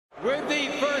With the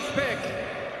first pick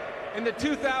in the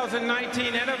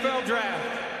 2019 NFL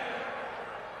Draft,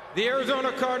 the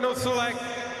Arizona Cardinals select.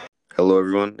 Hello,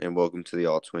 everyone, and welcome to the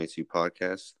All 22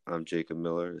 podcast. I'm Jacob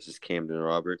Miller. This is Kamden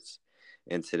Roberts,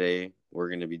 and today we're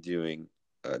going to be dedicating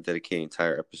an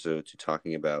entire episode to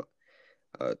talking about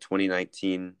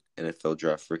 2019 NFL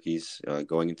Draft rookies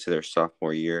going into their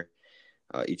sophomore year.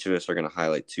 Each of us are going to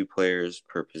highlight two players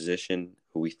per position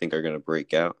who we think are going to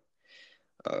break out.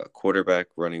 Quarterback,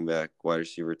 running back, wide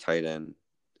receiver, tight end,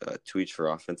 two each for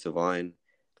offensive line,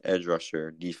 edge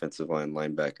rusher, defensive line,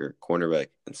 linebacker, cornerback,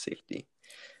 and safety.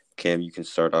 Cam, you can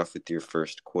start off with your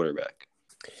first quarterback.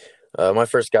 My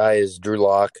first guy is Drew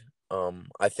Lock.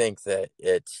 I think that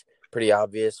it's pretty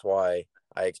obvious why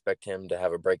I expect him to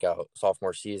have a breakout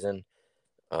sophomore season.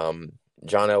 John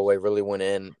Elway really went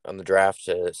in on the draft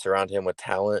to surround him with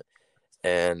talent,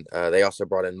 and they also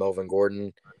brought in Melvin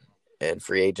Gordon and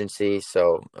free agency.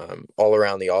 So all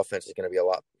around the offense is going to be a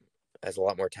lot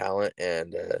more talent.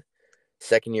 And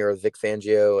second year of Vic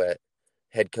Fangio at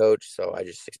head coach, so I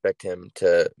just expect him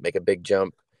to make a big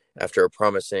jump after a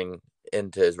promising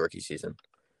end to his rookie season.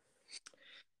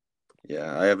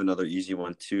 Yeah, I have another easy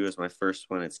one too as my first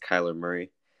one. It's Kyler Murray.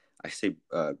 I say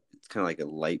it's kind of like a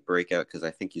light breakout because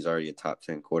I think he's already a top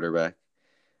 10 quarterback,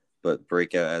 but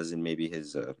breakout as in maybe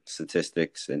his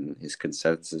statistics and his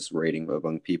consensus rating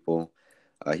among people.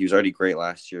 He was already great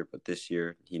last year, but this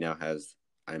year he now has,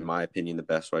 in my opinion, the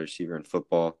best wide receiver in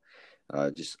football.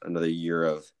 Just another year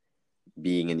of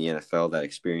being in the NFL, that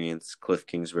experience, Cliff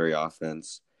Kingsbury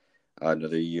offense,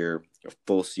 another year, a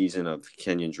full season of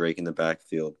Kenyon Drake in the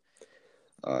backfield.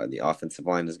 The offensive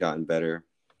line has gotten better,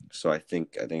 so I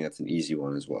think that's an easy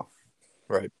one as well.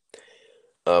 Right.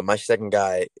 My second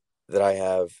guy that I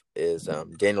have is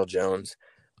Daniel Jones.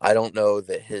 I don't know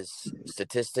that his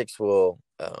statistics will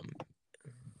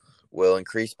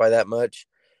increase by that much,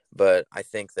 but I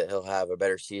think that he'll have a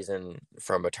better season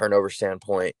from a turnover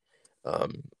standpoint.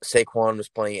 Saquon was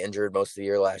playing injured most of the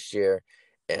year last year,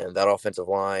 and that offensive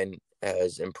line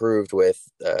has improved with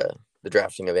the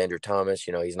drafting of Andrew Thomas.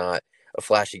 You know, he's not a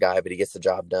flashy guy, but he gets the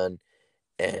job done.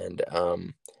 And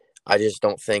I just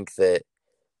don't think that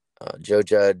Joe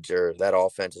Judge or that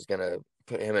offense is going to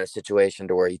put him in a situation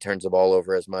to where he turns the ball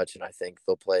over as much. And I think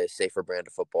they'll play a safer brand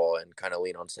of football and kind of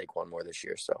lean on Saquon more this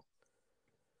year. So,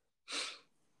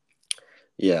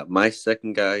 yeah, my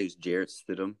second guy is Jarrett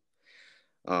Stidham.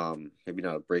 Maybe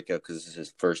not a breakout because this is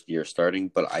his first year starting,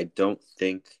 but I don't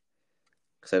think,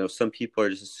 because I know some people are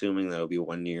just assuming that it'll be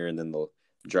 1 year and then they'll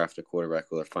draft a quarterback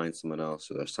or they'll find someone else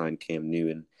or they'll sign Cam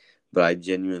Newton. But I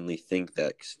genuinely think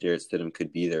that Jarrett Stidham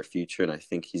could be their future, and I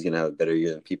think he's going to have a better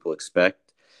year than people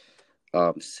expect,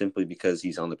 simply because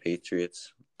he's on the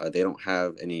Patriots. They don't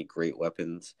have any great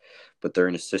weapons, but they're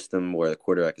in a system where the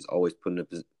quarterback is always put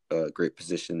in a great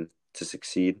position to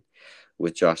succeed.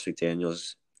 With Josh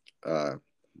McDaniels,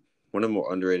 one of the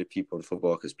more underrated people in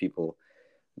football, because people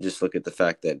just look at the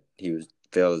fact that he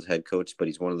failed as head coach, but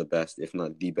he's one of the best, if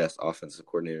not the best, offensive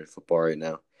coordinator in football right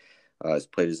now. His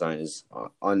play design is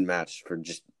unmatched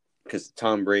because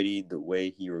Tom Brady, the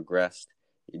way he regressed,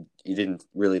 he didn't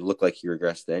really look like he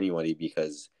regressed to anybody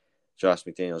because Josh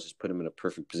McDaniels just put him in a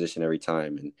perfect position every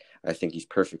time. And I think he's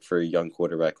perfect for a young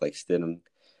quarterback like Stidham,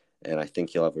 and I think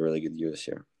he'll have a really good year this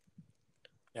year.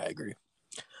 yeah, I agree.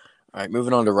 All right,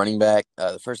 moving on to running back.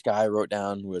 The first guy I wrote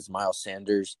down was Miles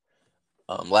Sanders.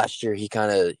 Last year, he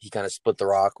kind of split the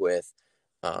rock with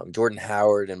Jordan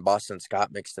Howard and Boston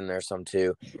Scott mixed in there some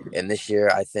too. And this year,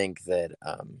 I think that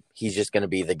he's just going to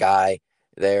be the guy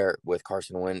there with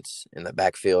Carson Wentz in the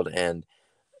backfield. And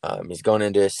he's going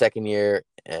into his second year.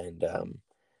 And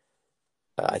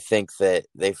I think that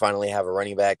they finally have a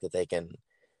running back that they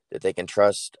can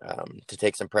trust to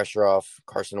take some pressure off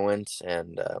Carson Wentz.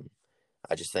 And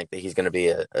I just think that he's going to be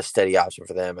a steady option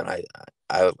for them. And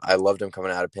I loved him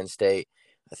coming out of Penn State.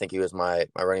 I think he was my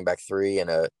running back 3 and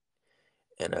a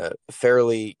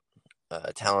fairly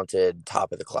talented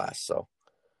top of the class. So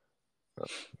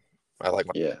I like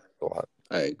my a lot.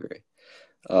 I agree.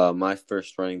 My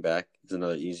first running back is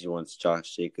another easy one. It's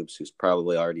Josh Jacobs, who's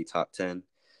probably already top 10.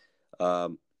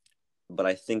 But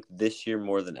I think this year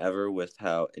more than ever, with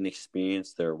how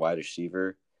inexperienced their wide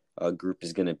receiver group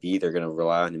is going to be, they're going to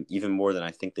rely on him even more than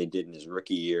I think they did in his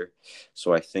rookie year.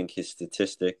 So I think his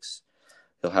statistics,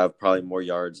 he'll have probably more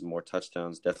yards, more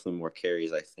touchdowns, definitely more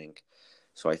carries, I think.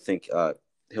 So I think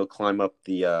he'll climb up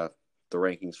the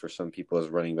rankings for some people as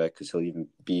running back because he'll even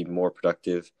be more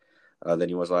productive than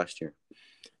he was last year.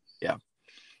 Yeah.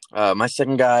 My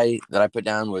second guy that I put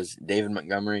down was David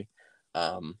Montgomery.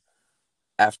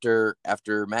 After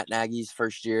Matt Nagy's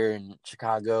first year in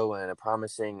Chicago and a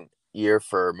promising year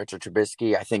for Mitchell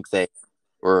Trubisky. I think they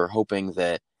were hoping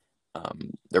that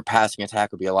their passing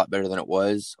attack would be a lot better than it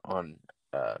was on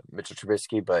Mitchell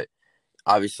Trubisky, but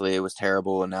obviously it was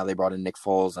terrible, and now they brought in Nick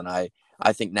Foles, and I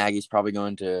think Nagy's probably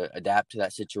going to adapt to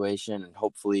that situation and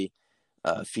hopefully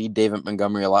feed David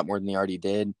Montgomery a lot more than he already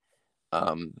did.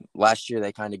 Last year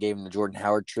they kind of gave him the Jordan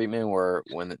Howard treatment, where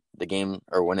when the game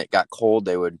or when it got cold,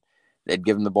 they'd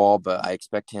give him the ball, but I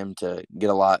expect him to get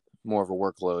a lot more of a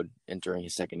workload entering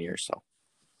his second year. So,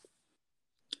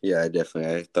 Yeah,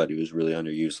 I thought he was really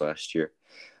underused last year.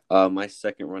 My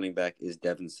second running back is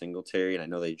Devin Singletary, and I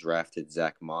know they drafted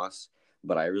Zach Moss,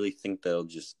 but I really think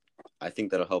I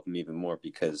think that'll help him even more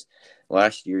because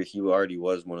last year he already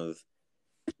was one of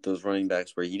those running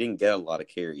backs where he didn't get a lot of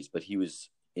carries, but he was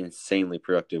insanely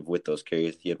productive with those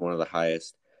carries. He had one of the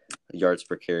highest yards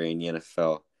per carry in the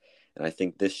NFL. And I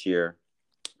think this year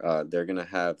they're going to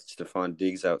have Stephon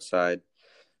Diggs outside.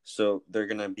 So they're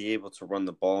going to be able to run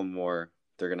the ball more.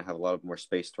 They're going to have a lot of more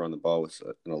space to run the ball with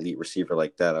an elite receiver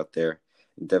like that out there.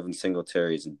 And Devin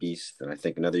Singletary is a beast. And I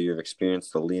think another year of experience,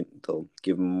 they'll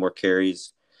give him more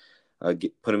carries,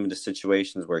 put him into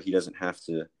situations where he doesn't have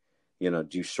to,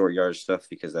 do short yardage stuff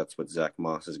because that's what Zach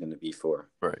Moss is going to be for.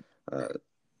 right.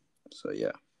 So,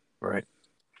 yeah. Right.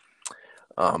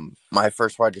 My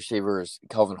first wide receiver is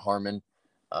Kelvin Harmon.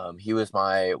 He was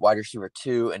my wide receiver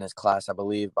 2 in his class, I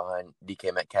believe, behind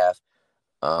DK Metcalf.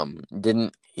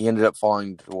 He ended up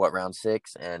falling to round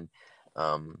 6 and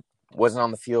wasn't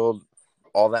on the field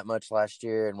all that much last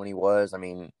year. And when he was,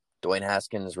 Dwayne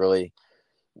Haskins really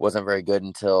wasn't very good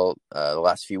until the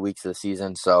last few weeks of the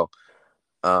season. So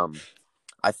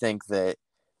I think that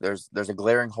there's a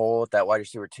glaring hole at that wide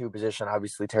receiver 2 position.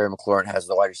 Obviously, Terry McLaurin has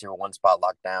the wide receiver 1 spot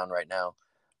locked down right now.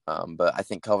 But I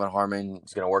think Kelvin Harmon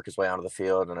is going to work his way onto the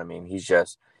field. And he's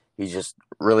just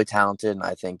really talented. And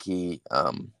I think he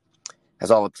has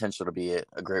all the potential to be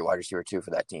a great wide receiver 2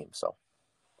 for that team. So,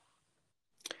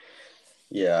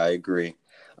 yeah, I agree.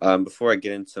 Before I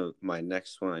get into my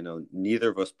next one, I know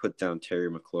neither of us put down Terry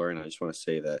McLaurin. I just want to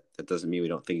say that doesn't mean we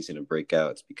don't think he's going to break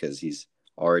out. It's because he's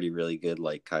already really good,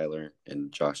 like Kyler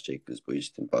and Josh Jacobs, but we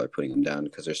just didn't bother putting him down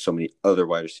because there's so many other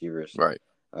wide receivers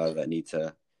that need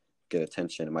to get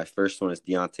attention. And my first one is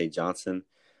Deontay Johnson,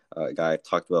 a guy I've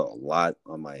talked about a lot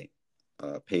on my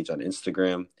page on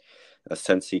Instagram.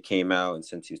 Since he came out and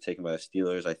since he was taken by the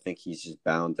Steelers, I think he's just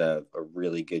bound to have a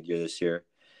really good year this year.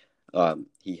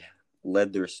 He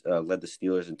led the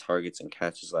Steelers in targets and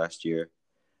catches last year,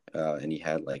 and he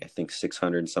had I think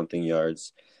 600 and something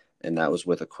yards, and that was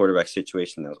with a quarterback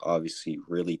situation that was obviously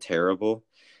really terrible.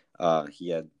 He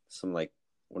had some one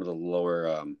of the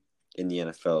lower in the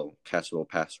NFL catchable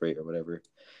pass rate or whatever.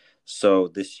 So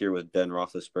this year with Ben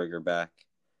Roethlisberger back,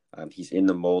 he's in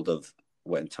the mold of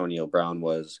what Antonio Brown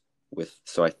was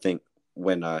so I think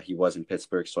when he was in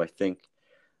Pittsburgh. So I think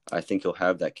he'll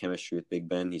have that chemistry with Big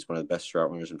Ben. He's one of the best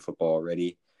route runners in football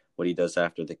already. What he does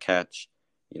after the catch,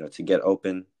 to get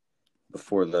open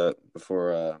before the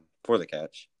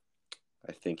catch,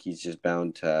 I think he's just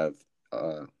bound to have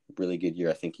a really good year.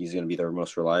 I think he's going to be their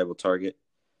most reliable target.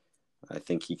 I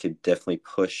think he could definitely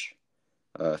push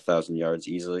 1,000 yards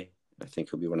easily. I think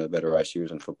he'll be one of the better wide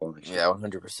receivers in football next year. Yeah,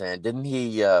 100%. Didn't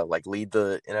he lead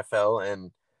the NFL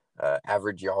in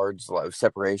average yards,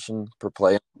 separation per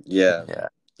play? Yeah,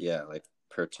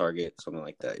 per target, something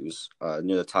like that. He was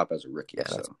near the top as a rookie,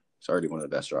 so he's already one of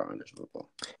the best route runners in football.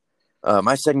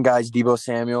 My second guy is Deebo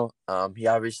Samuel. He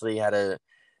obviously had a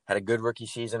good rookie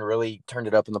season, really turned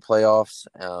it up in the playoffs.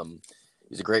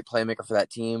 He's a great playmaker for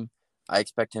that team. I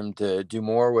expect him to do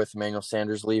more with Emmanuel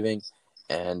Sanders leaving,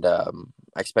 and I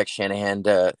expect Shanahan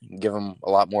to give him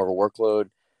a lot more of a workload.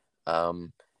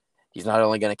 He's not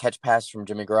only going to catch passes from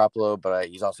Jimmy Garoppolo, but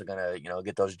he's also going to,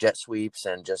 get those jet sweeps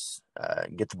and just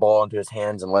get the ball into his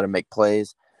hands and let him make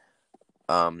plays.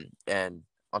 And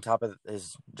on top of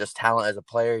his just talent as a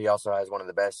player, he also has one of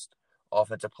the best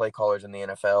offensive play callers in the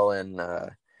NFL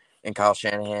in Kyle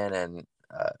Shanahan, and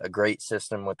a great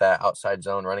system with that outside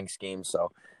zone running scheme.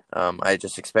 So I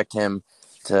just expect him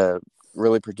to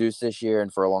really produce this year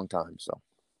and for a long time. So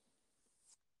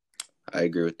I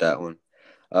agree with that one.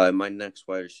 My next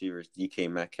wide receiver is DK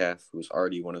Metcalf, who was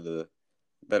already one of the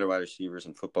better wide receivers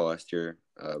in football last year,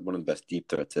 one of the best deep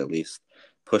threats at least.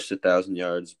 Pushed 1,000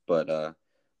 yards, but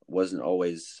wasn't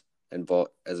always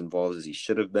involved as he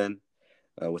should have been.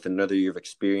 With another year of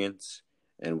experience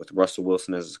and with Russell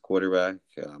Wilson as his quarterback,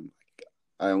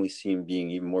 I only see him being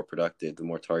even more productive the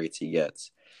more targets he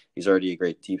gets. He's already a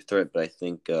great deep threat, but I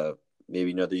think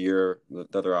maybe another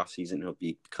offseason, he'll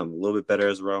become a little bit better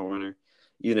as a route runner.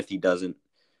 Even if he doesn't,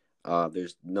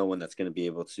 there's no one that's going to be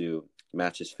able to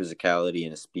match his physicality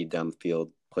and his speed down the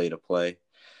field, play to play.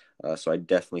 So I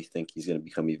definitely think he's going to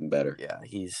become even better. Yeah.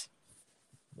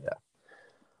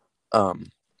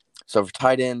 So for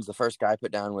tight ends, the first guy I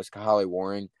put down was Kahale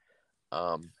Warring.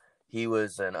 He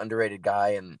was an underrated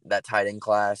guy in that tight end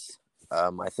class.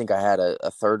 I think I had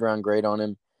a third-round grade on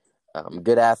him.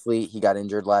 Good athlete. He got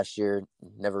injured last year.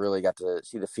 Never really got to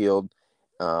see the field.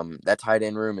 That tight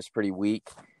end room is pretty weak,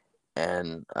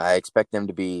 and I expect them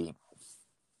to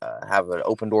have an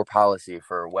open door policy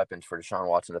for weapons for Deshaun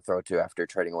Watson to throw to after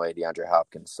trading away DeAndre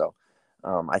Hopkins. So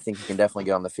I think he can definitely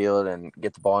get on the field and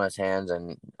get the ball in his hands,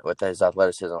 and with his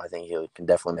athleticism, I think he can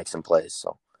definitely make some plays.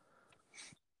 So.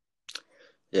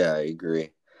 Yeah, I agree.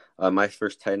 My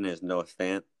first tight end is Noah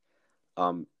Fant.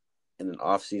 In an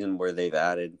offseason where they've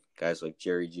added guys like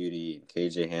Jerry Jeudy and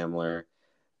KJ Hamler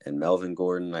and Melvin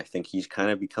Gordon, I think he's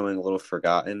kind of becoming a little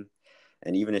forgotten.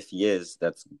 And even if he is,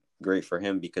 that's great for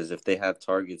him because if they have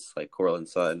targets like Cortland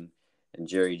Sutton and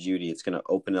Jerry Jeudy, it's going to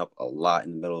open up a lot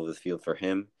in the middle of the field for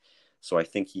him. So I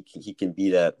think he can be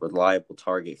that reliable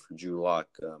target for Drew Lock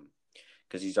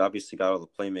because he's obviously got all the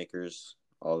playmakers,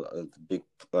 all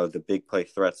the big play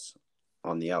threats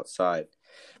on the outside.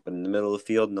 But in the middle of the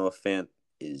field, Noah Fant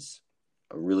is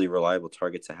a really reliable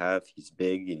target to have. He's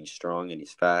big and he's strong and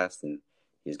he's fast and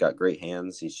he's got great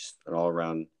hands. He's just an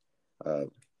all-around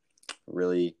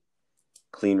really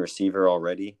clean receiver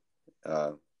already.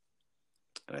 And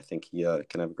I think he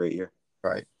can have a great year.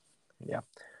 Right. Yeah.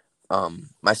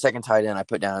 My second tight end I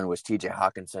put down was TJ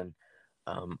Hawkinson.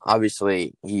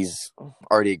 Obviously, he's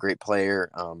already a great player.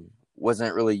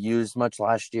 Wasn't really used much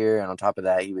last year, and on top of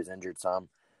that, he was injured some.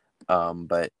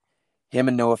 But him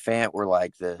and Noah Fant were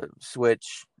like the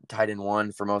switch tight end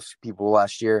one for most people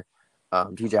last year.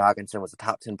 TJ Hawkinson was a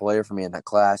top 10 player for me in that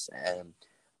class, and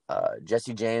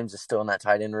Jesse James is still in that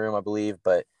tight end room, I believe.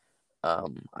 But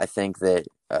I think that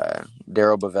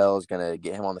Darrell Bevell is going to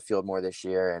get him on the field more this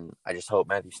year, and I just hope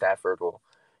Matthew Stafford will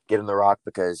get him the rock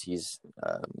because he's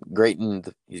great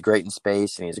in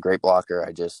space and he's a great blocker.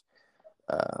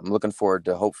 I'm looking forward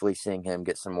to hopefully seeing him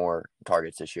get some more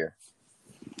targets this year.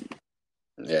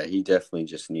 Yeah, he definitely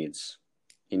just needs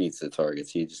the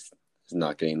targets. He just is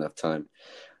not getting enough time.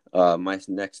 My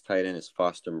next tight end is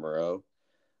Foster Moreau.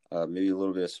 Maybe a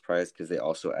little bit of surprise because they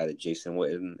also added Jason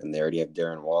Witten and they already have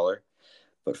Darren Waller.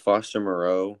 But Foster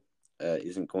Moreau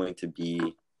isn't going to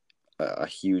be a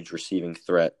huge receiving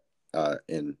threat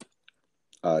in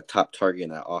top target in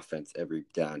that offense every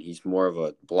down. He's more of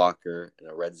a blocker and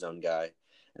a red zone guy.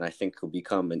 And I think he'll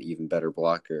become an even better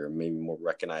blocker, maybe more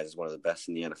recognized as one of the best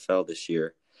in the NFL this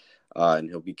year. And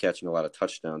he'll be catching a lot of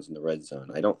touchdowns in the red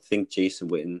zone. I don't think Jason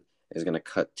Witten is going to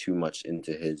cut too much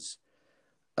into his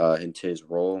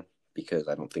role because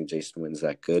I don't think Jason Witten's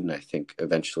that good. And I think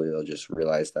eventually they'll just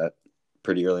realize that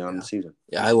pretty early on in the season.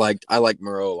 Yeah, I liked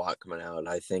Moreau a lot coming out.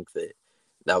 I think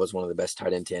that was one of the best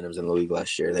tight end tandems in the league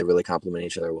last year. They really complement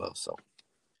each other well. So,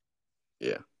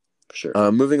 yeah.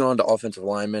 Sure. Moving on to offensive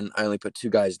linemen, I only put two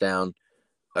guys down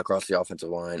across the offensive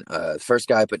line. The first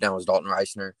guy I put down was Dalton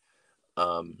Reisner.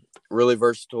 Really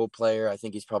versatile player. I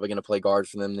think he's probably going to play guard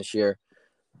for them this year.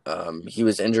 He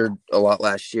was injured a lot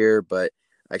last year, but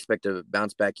I expect a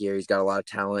bounce back year. He's got a lot of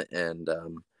talent, and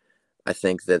I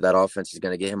think that offense is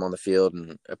going to get him on the field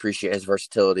and appreciate his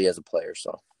versatility as a player.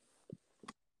 So,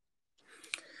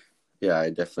 yeah,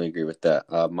 I definitely agree with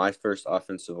that. My first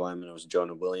offensive lineman was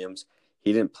Jonah Williams.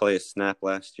 He didn't play a snap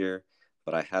last year,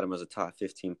 but I had him as a top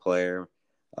 15 player.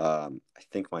 I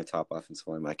think my top offensive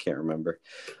lineman, I can't remember.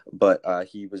 But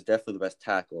he was definitely the best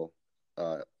tackle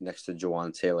next to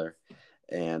Jawan Taylor.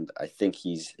 And I think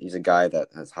he's a guy that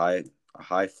has a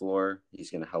high floor. He's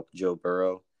going to help Joe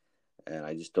Burrow. And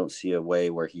I just don't see a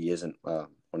way where he isn't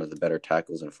one of the better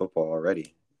tackles in football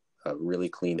already. A really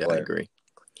clean player. I agree.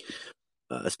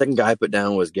 The second guy I put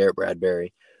down was Garrett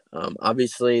Bradbury.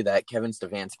 Obviously, that Kevin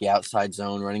Stefanski outside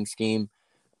zone running scheme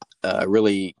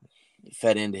really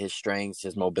fed into his strengths,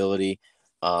 his mobility.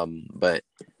 But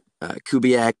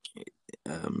Kubiak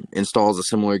installs a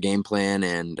similar game plan,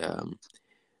 and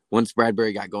once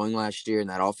Bradbury got going last year and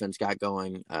that offense got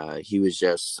going, he was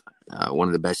just one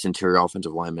of the best interior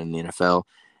offensive linemen in the NFL.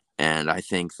 And I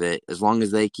think that as long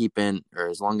as they keep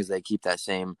that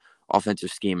same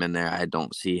offensive scheme in there, I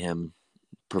don't see him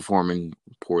performing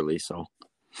poorly. So,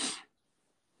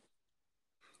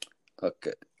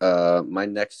 okay. My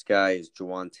next guy is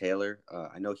Jawan Taylor.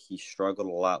 I know he struggled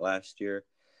a lot last year,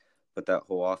 but that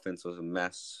whole offense was a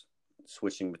mess,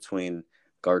 switching between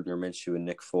Gardner Minshew and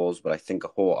Nick Foles. But I think a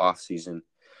whole offseason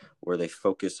where they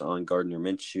focus on Gardner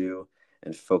Minshew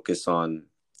and focus on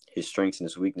his strengths and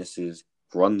his weaknesses,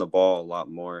 run the ball a lot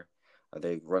more.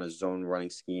 They run a zone running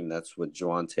scheme. That's what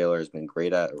Juwan Taylor has been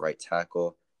great at right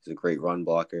tackle. He's a great run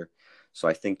blocker. So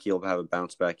I think he'll have a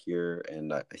bounce back year,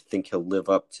 and I think he'll live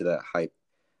up to that hype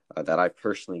that I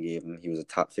personally gave him. He was a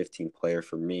top 15 player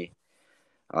for me,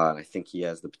 and I think he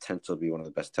has the potential to be one of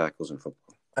the best tackles in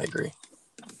football. I agree.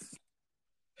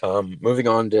 Moving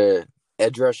on to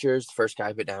edge rushers, the first guy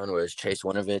I put down was Chase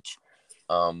Winovich.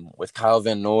 With Kyle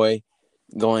Van Noy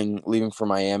leaving for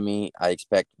Miami, I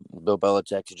expect Bill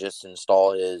Belichick to just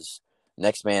install his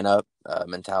next man up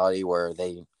mentality, where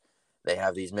they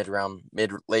have these late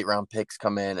round picks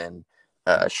come in and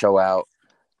show out.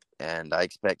 And I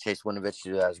expect Chase Winovich to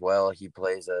do that as well. He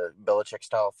plays a Belichick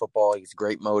style football. He's a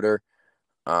great motor.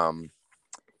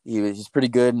 He's pretty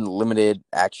good in limited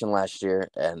action last year,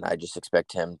 and I just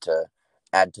expect him to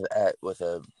add to that with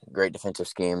a great defensive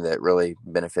scheme that really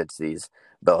benefits these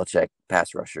Belichick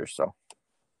pass rushers. So,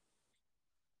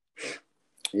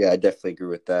 yeah, I definitely agree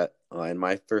with that. And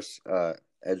my first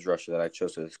edge rusher that I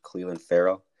chose was Cleveland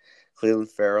Farrell.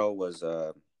 Cleveland Farrell was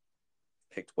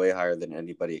picked way higher than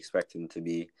anybody expected him to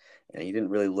be, and he didn't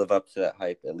really live up to that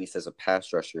hype, at least as a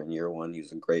pass rusher in year one. He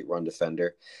was a great run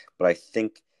defender, but I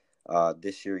think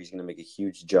this year he's going to make a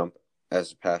huge jump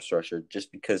as a pass rusher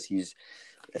just because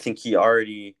I think he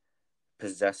already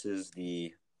possesses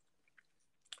the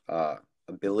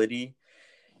ability.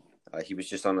 He was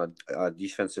just on a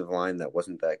defensive line that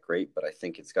wasn't that great, but I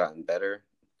think it's gotten better.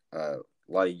 A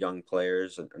lot of young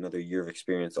players, another year of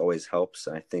experience always helps.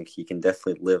 And I think he can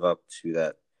definitely live up to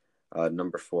that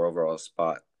number 4 overall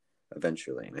spot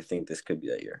eventually. And I think this could be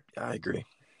that year. Yeah, I agree.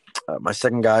 My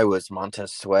second guy was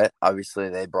Montez Sweat. Obviously,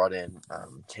 they brought in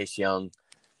Chase Young,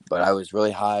 but I was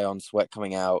really high on Sweat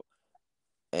coming out.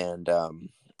 And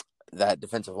that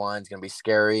defensive line is going to be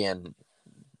scary, and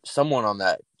someone on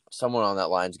that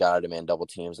line's got to demand double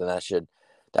teams, and that should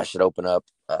open up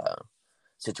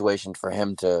situations for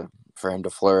him to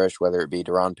flourish, whether it be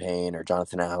Deron Payne or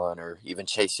Jonathan Allen or even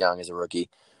Chase Young as a rookie,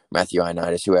 Matthew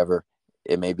Ioannidis, whoever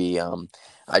it may be.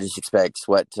 I just expect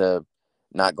Sweat to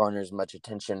not garner as much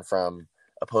attention from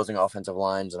opposing offensive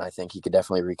lines, and I think he could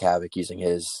definitely wreak havoc using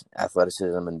his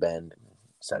athleticism and bend,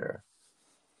 etc.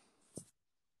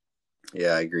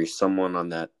 Yeah, I agree. Someone on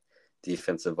that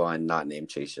defensive line not named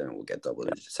Chase Young will get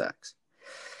double-digit sacks.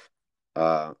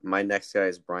 My next guy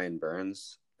is Brian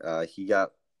Burns. He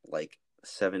got like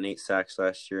 7-8 sacks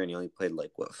last year, and he only played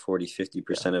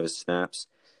 40-50% of his snaps.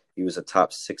 He was a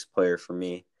top 6 player for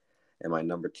me and my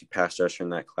number 2 pass rusher in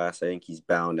that class. I think he's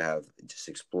bound to have just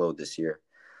explode this year.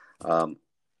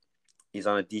 He's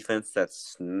on a defense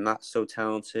that's not so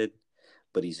talented,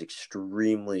 but he's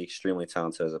extremely, extremely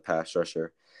talented as a pass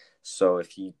rusher. So if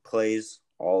he plays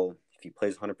 100%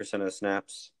 of the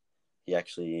snaps, he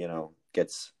actually,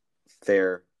 gets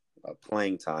fair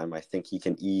playing time. I think he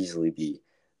can easily be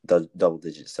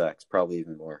double-digit sacks, probably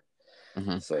even more.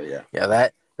 Mm-hmm. So yeah,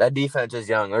 that defense is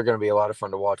young. They're going to be a lot of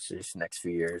fun to watch these next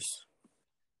few years.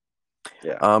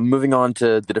 Yeah. Moving on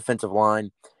to the defensive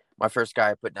line, my first guy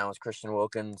I put down was Christian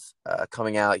Wilkins.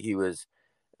 Coming out, he was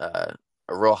a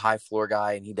real high floor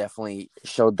guy, and he definitely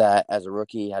showed that as a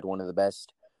rookie. He had one of the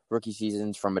best rookie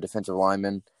seasons from a defensive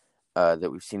lineman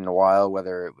that we've seen in a while.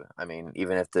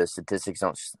 Even if the statistics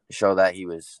don't show that, he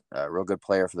was a real good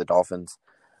player for the Dolphins.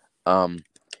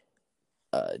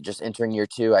 Just entering year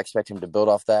 2, I expect him to build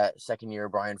off that second year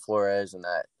Brian Flores and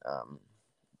that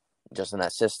just in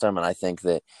that system, and I think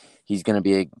that he's going to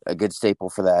be a good staple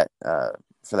for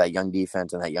that young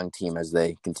defense and that young team as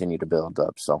they continue to build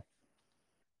up. So,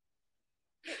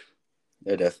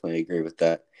 I definitely agree with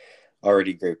that.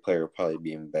 Already great player, will probably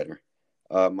be even better.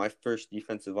 My first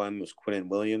defensive lineman was Quinnen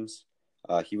Williams.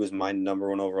 He was my number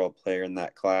 1 overall player in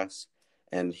that class,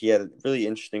 and he had a really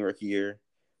interesting rookie year.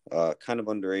 Kind of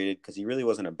underrated because he really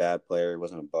wasn't a bad player. He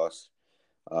wasn't a bust.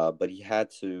 But he had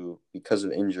to, because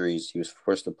of injuries, he was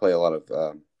forced to play a lot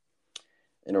of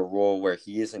in a role where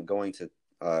he isn't going to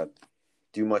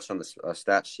do much on the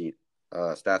stat sheet,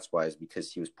 stats-wise,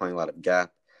 because he was playing a lot of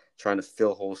gap, trying to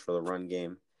fill holes for the run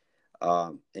game.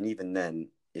 And even then,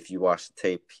 if you watch the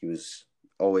tape, he was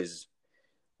always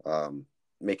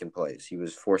making plays. He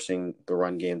was forcing the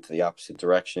run game to the opposite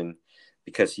direction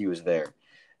because he was there.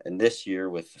 And this year,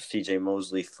 with C.J.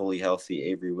 Mosley fully healthy,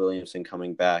 Avery Williamson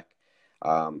coming back,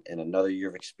 and another year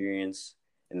of experience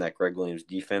in that Greg Williams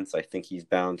defense, I think he's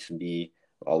bound to be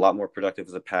a lot more productive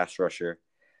as a pass rusher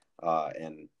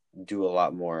and do a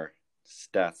lot more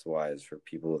stats-wise for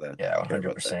people that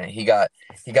 100%. He got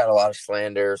a lot of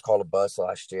slander. It's called a bust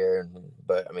last year,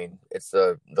 but it's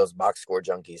those box score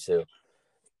junkies who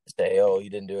say, "Oh, he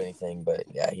didn't do anything," but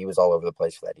yeah, he was all over the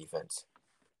place for that defense.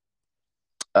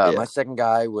 My second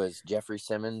guy was Jeffrey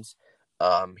Simmons.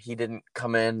 He didn't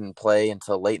come in and play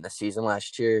until late in the season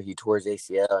last year. He tore his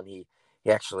ACL, and he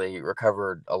actually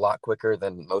recovered a lot quicker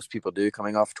than most people do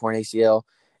coming off a torn ACL.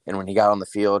 And when he got on the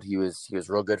field, he was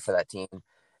real good for that team,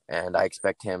 and I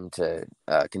expect him to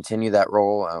continue that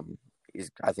role.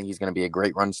 I think he's going to be a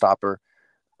great run stopper,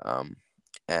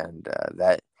 and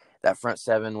that front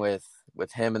seven with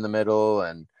him in the middle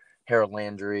and Harold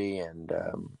Landry, and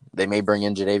they may bring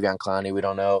in Jadeveon Clowney. We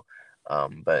don't know,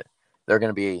 but they're going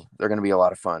to be a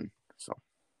lot of fun. So.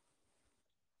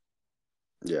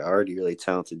 Yeah, already really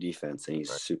talented defense, and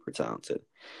he's super talented.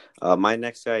 My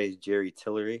next guy is Jerry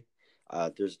Tillery.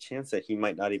 There's a chance that he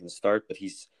might not even start, but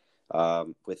he's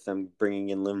with them bringing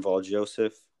in Linval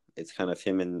Joseph. It's kind of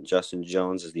him and Justin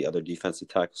Jones as the other defensive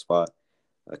tackle spot,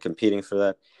 competing for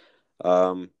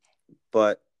that.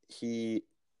 But he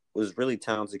was really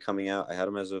talented coming out. I had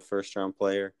him as a first-round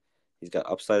player. He's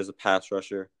got upside as a pass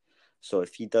rusher. So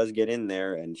if he does get in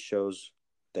there and shows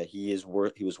that he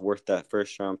was worth that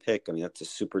first-round pick, I mean, that's a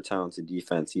super talented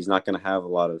defense. He's not going to have a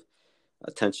lot of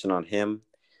attention on him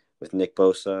with Nick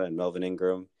Bosa and Melvin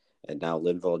Ingram and now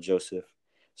Linval Joseph.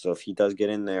 So if he does get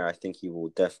in there, I think he will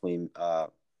definitely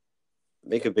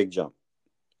make a big jump.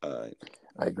 I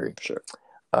agree. Sure.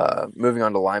 Moving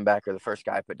on to linebacker, the first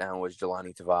guy I put down was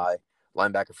Jelani Tavai,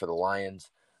 linebacker for the Lions.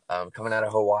 Coming out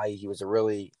of Hawaii, he was a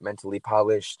really mentally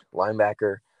polished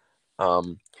linebacker.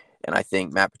 And I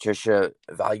think Matt Patricia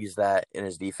values that in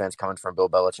his defense, coming from Bill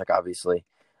Belichick, obviously.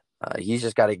 He's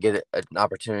just got to get an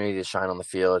opportunity to shine on the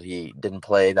field. He didn't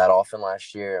play that often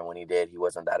last year, and when he did, he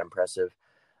wasn't that impressive.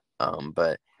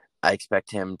 But I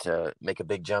expect him to make a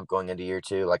big jump going into year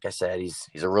two. Like I said, he's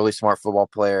a really smart football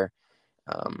player.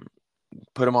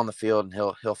 Put him on the field, and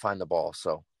he'll find the ball.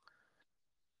 So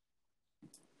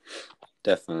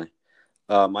definitely.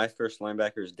 My first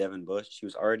linebacker is Devin Bush. He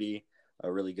was already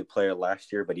a really good player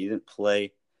last year, but he didn't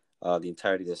play the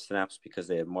entirety of the snaps because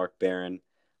they had Mark Barron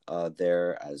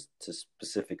there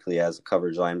specifically as a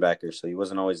coverage linebacker, so he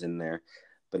wasn't always in there.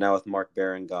 But now with Mark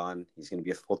Barron gone, he's going to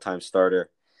be a full-time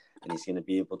starter, and he's going to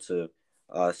be able to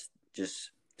just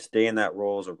stay in that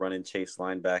role as a run-and-chase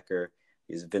linebacker.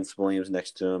 He's Vince Williams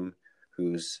next to him,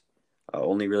 who's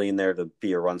only really in there to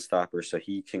be a run stopper, so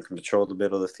he can control the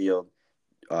middle of the field,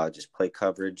 just play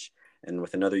coverage. And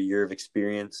with another year of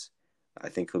experience, I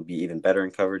think he'll be even better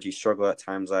in coverage. He struggled at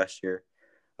times last year,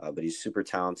 but he's super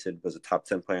talented, was a top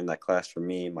 10 player in that class for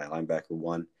me, my linebacker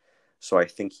one. So I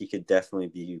think he could definitely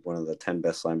be one of the 10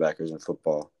 best linebackers in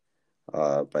football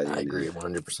by the end I agree of the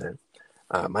year.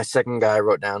 100%. My second guy I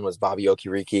wrote down was Bobby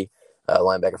Okereke,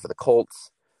 linebacker for the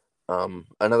Colts.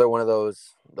 Another one of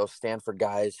those Stanford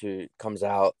guys who comes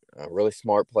out, a really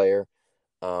smart player.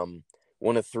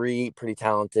 One of three pretty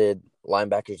talented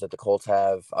linebackers that the Colts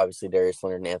have, obviously Darius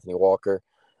Leonard and Anthony Walker.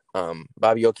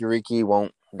 Bobby Okereke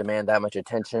won't demand that much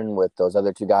attention with those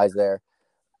other two guys there.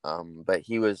 But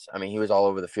he was all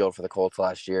over the field for the Colts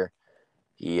last year.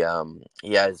 He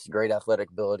has great athletic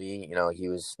ability. You know, he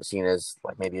was seen as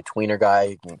like maybe a tweener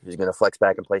guy who's going to flex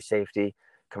back and play safety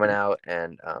coming out.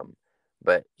 And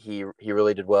but he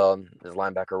really did well in his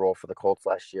linebacker role for the Colts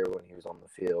last year when he was on the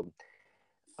field.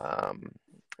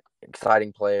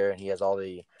 Exciting player, and he has all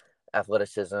the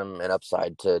athleticism and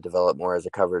upside to develop more as a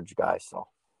coverage guy. So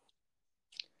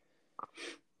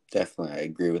definitely, I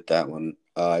agree with that one.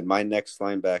 My next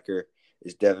linebacker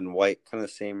is Devin White. Kind of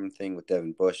the same thing with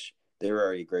Devin Bush. They were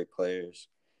already great players,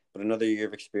 but another year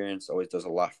of experience always does a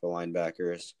lot for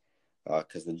linebackers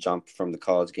because the jump from the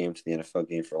college game to the NFL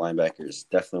game for linebackers is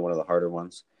definitely one of the harder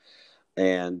ones.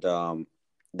 And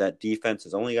that defense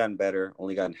has only gotten better,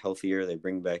 only gotten healthier. They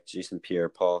bring back Jason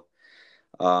Pierre-Paul,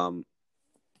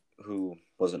 who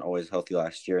wasn't always healthy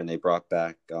last year, and they brought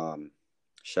back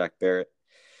Shaq Barrett.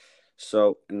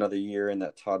 So another year in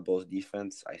that Todd Bowles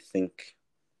defense, I think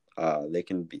they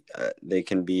can be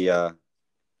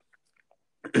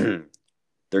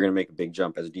they're going to make a big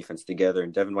jump as a defense together,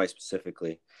 and Devin White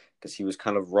specifically, because he was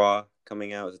kind of raw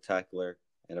coming out as a tackler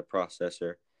and a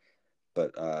processor.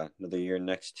 But another year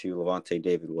next to Levante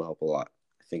David will help a lot.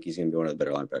 I think he's going to be one of the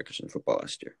better linebackers in football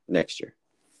next year.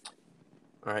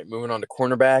 All right, moving on to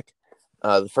cornerback.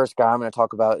 The first guy I'm going to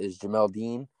talk about is Jamel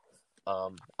Dean.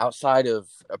 Outside of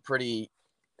a pretty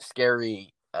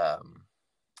scary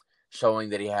showing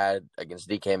that he had against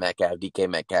DK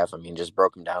Metcalf, I mean, just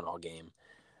broke him down all game.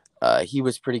 He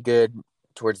was pretty good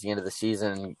towards the end of the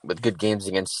season with good games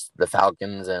against the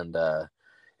Falcons and the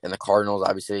Cardinals.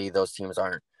 Obviously, those teams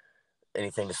aren't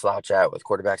anything to slouch at with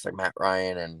quarterbacks like Matt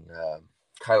Ryan and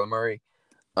Kyler Murray.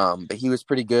 But he was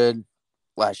pretty good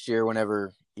last year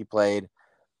whenever he played.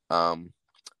 I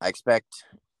expect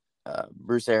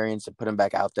Bruce Arians to put him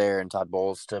back out there and Todd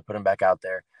Bowles to put him back out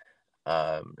there.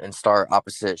 and start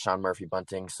opposite Sean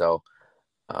Murphy-Bunting. So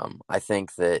I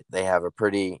think that they have a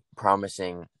pretty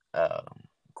promising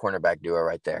cornerback duo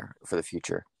right there for the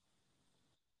future.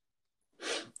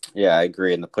 Yeah, I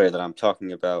agree. And the player that I'm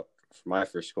talking about for my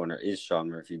first corner is Sean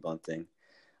Murphy-Bunting.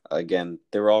 Again,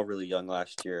 they were all really young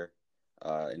last year,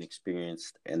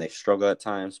 inexperienced, and they struggle at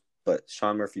times. But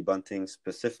Sean Murphy-Bunting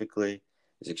specifically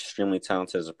is extremely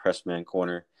talented as a press man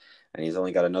corner, and he's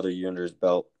only got another year under his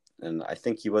belt. And I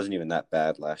think he wasn't even that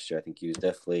bad last year. I think he was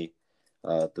definitely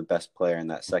the best player in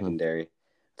that secondary. I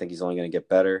think he's only going to get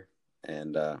better.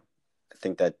 And I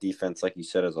think that defense, like you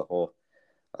said, as a whole,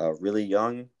 really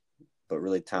young, but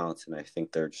really talented. And I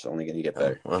think they're just only going to get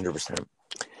better. 100%.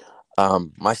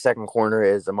 My second corner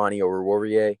is Amani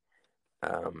Oruwariye.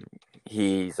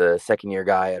 He's a second-year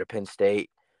guy out of Penn State.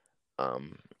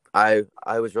 I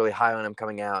was really high on him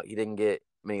coming out. He didn't get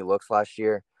many looks last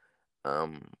year.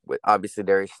 Obviously,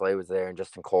 Darius Slay was there and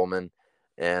Justin Coleman.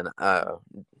 And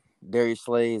Darius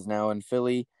Slay is now in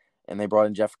Philly, and they brought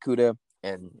in Jeff Kuda.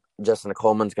 And Justin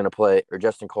Coleman's going to play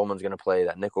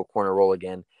that nickel corner role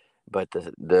again. But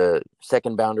the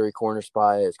second boundary corner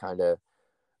spot is kind of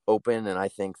open, and I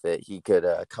think that he could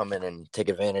come in and take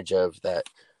advantage of that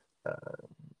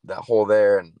hole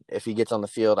there. And if he gets on the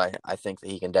field, I think that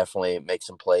he can definitely make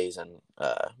some plays and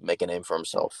make a name for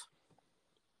himself.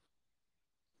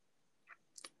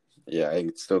 Yeah, I think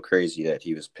it's still crazy that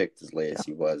he was picked as late as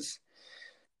he was.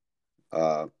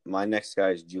 My next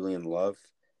guy is Julian Love.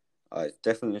 It's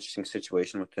definitely an interesting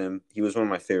situation with him. He was one of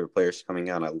my favorite players coming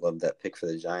out. I love that pick for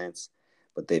the Giants,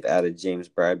 but they've added James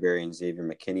Bradberry and Xavier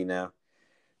McKinney now.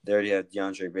 They already have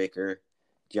DeAndre Baker.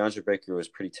 DeAndre Baker was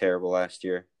pretty terrible last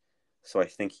year, so I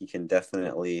think he can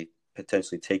definitely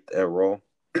potentially take that role.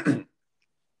 He's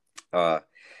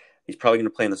probably going to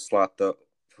play in the slot though,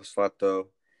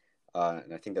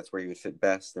 and I think that's where he would fit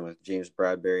best. And with James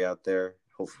Bradberry out there,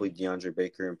 hopefully DeAndre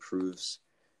Baker improves,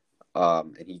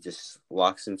 and he just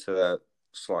locks into that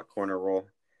slot corner role.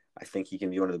 I think he can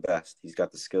be one of the best. He's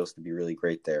got the skills to be really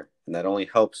great there, and that only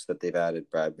helps that they've added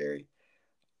Bradberry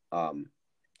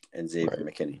and Xavier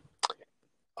McKinney.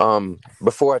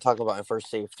 Before I talk about my first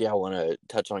safety, I want to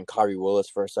touch on Kari Willis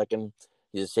for a second.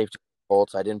 He's a safety for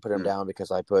Colts. I didn't put him down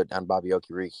because I put down Bobby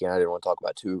Okereke, and I didn't want to talk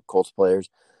about two Colts players.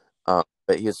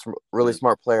 But he's a really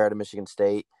smart player out of Michigan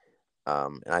State,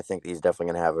 and I think he's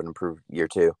definitely going to have an improved year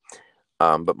too.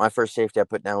 But my first safety I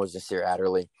put down was Nasir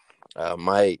Adderley.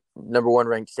 My number one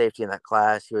ranked safety in that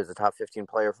class. He was a top 15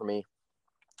 player for me.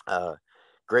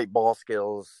 Great ball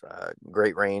skills,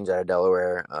 great range out of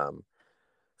Delaware.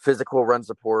 Physical run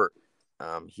support.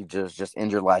 He just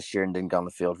injured last year and didn't get on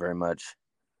the field very much.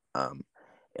 And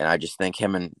I just think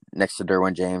him and next to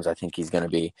Derwin James, I think he's going to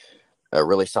be a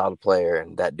really solid player,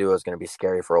 and that duo is going to be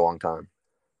scary for a long time.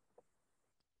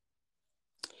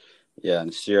 Yeah,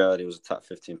 Nasir Adderley was a top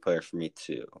 15 player for me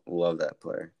too. Love that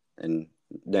player. And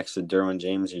next to Derwin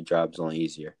James, your job's only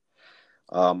easier.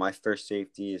 My first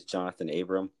safety is Jonathan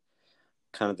Abram.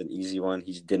 Kind of an easy one.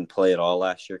 He didn't play at all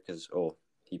last year because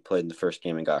he played in the first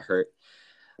game and got hurt.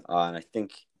 And I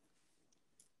think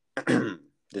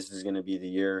this is going to be the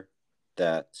year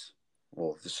that,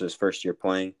 this is his first year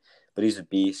playing, but he's a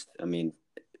beast. I mean,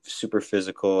 super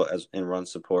physical in run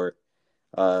support.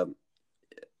 Can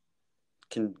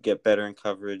get better in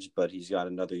coverage, but he's got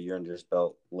another year under his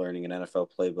belt learning an NFL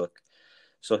playbook.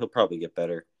 So he'll probably get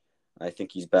better. I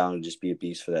think he's bound to just be a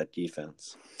beast for that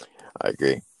defense. I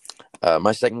agree.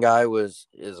 My second guy is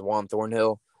Juan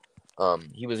Thornhill.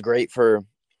 He was great for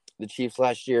the Chiefs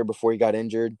last year before he got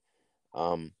injured.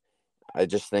 I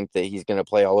just think that he's going to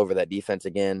play all over that defense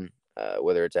again,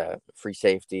 whether it's a free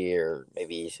safety or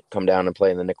maybe come down and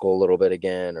play in the nickel a little bit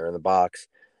again or in the box.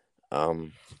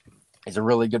 He's a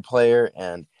really good player,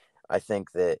 and I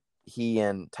think that he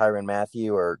and Tyrann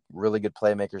Mathieu are really good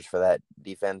playmakers for that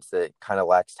defense that kind of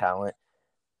lacks talent.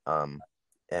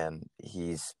 And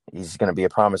he's going to be a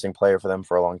promising player for them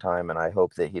for a long time, and I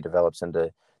hope that he develops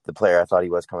into the player I thought he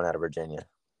was coming out of Virginia.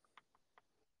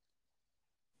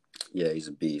 Yeah, he's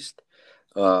a beast.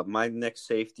 My next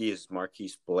safety is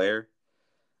Marquise Blair.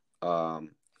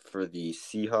 For the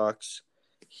Seahawks,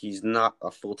 he's not a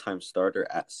full-time starter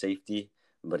at safety,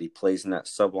 but he plays in that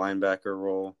sub-linebacker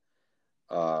role,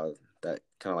 that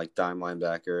kind of like dime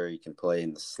linebacker. He can play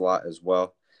in the slot as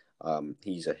well.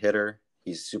 He's a hitter.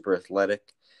 He's super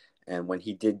athletic. And when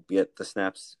he did get the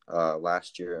snaps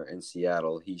last year in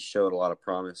Seattle, he showed a lot of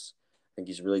promise. I think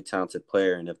he's a really talented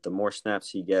player. And if the more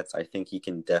snaps he gets, I think he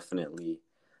can definitely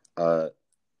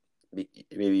maybe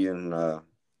even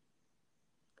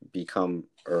become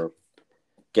or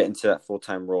get into that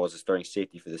full-time role as a starting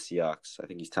safety for the Seahawks. I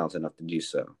think he's talented enough to do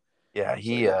so. Yeah,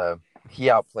 he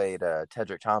outplayed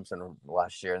Tedrick Thompson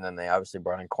last year, and then they obviously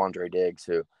brought in Quandre Diggs,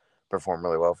 who performed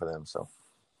really well for them. So,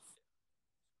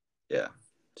 Yeah,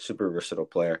 super versatile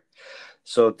player.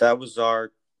 So that was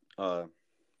our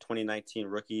 2019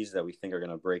 rookies that we think are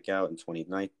going to break out in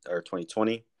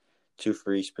 2020, 2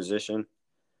 for each position.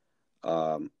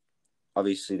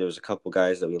 Obviously, there was a couple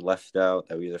guys that we left out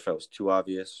that we either felt was too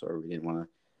obvious or we didn't want to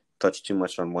touch too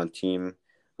much on one team.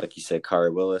 Like you said,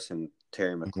 Kari Willis and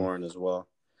Terry McLaurin as well.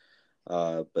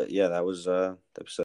 But yeah, that was episode.